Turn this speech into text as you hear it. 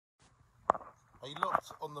A lot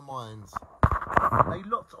on the mind. A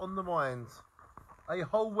lot on the mind. A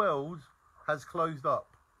whole world has closed up.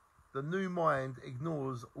 The new mind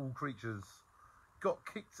ignores all creatures. Got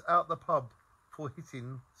kicked out the pub for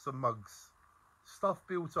hitting some mugs. Stuff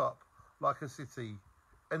built up like a city,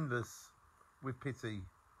 endless with pity.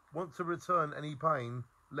 Want to return any pain,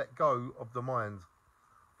 let go of the mind.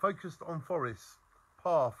 Focused on forests,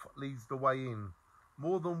 path leads the way in.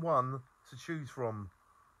 More than one to choose from.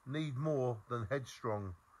 Need more than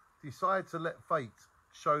headstrong. Decide to let fate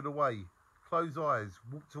show the way. Close eyes,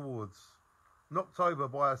 walk towards. Knocked over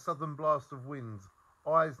by a sudden blast of wind.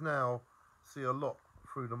 Eyes now see a lot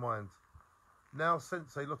through the mind. Now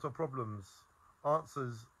sense a lot of problems.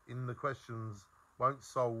 Answers in the questions won't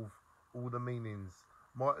solve all the meanings.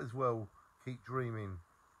 Might as well keep dreaming.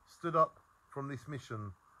 Stood up from this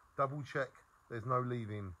mission. Double check there's no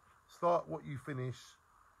leaving. Start what you finish,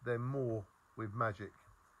 then more with magic.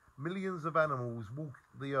 Millions of animals walk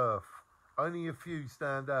the earth. Only a few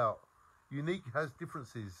stand out. Unique has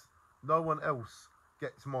differences. No one else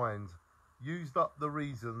gets mind. Used up the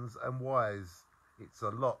reasons and whys. It's a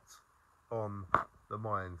lot on the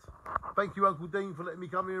mind. Thank you, Uncle Dean, for letting me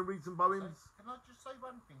come here and read some poems. Can I just say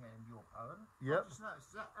one thing in your poem? Yep. I just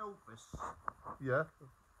noticed that Elvis Yeah.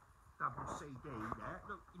 double CD there.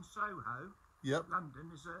 Look, in Soho, Yep. London,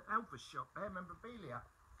 there's an Elvis shop there, memorabilia.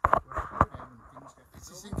 Is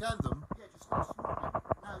this in Camden? Yeah, just last morning.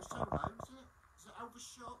 No, Soho, is it? It's an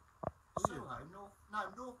Elvis shop. Soho,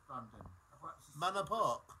 North London. Manor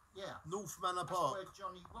Park. Yeah. North Manor That's Park. where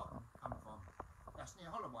Johnny Rotten come from. That's near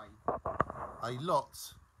Holloway. A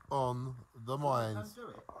lot on the mind. Don't do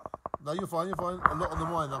it. No, you're fine, you're fine. A lot on the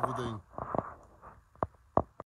mind, Uncle Dean.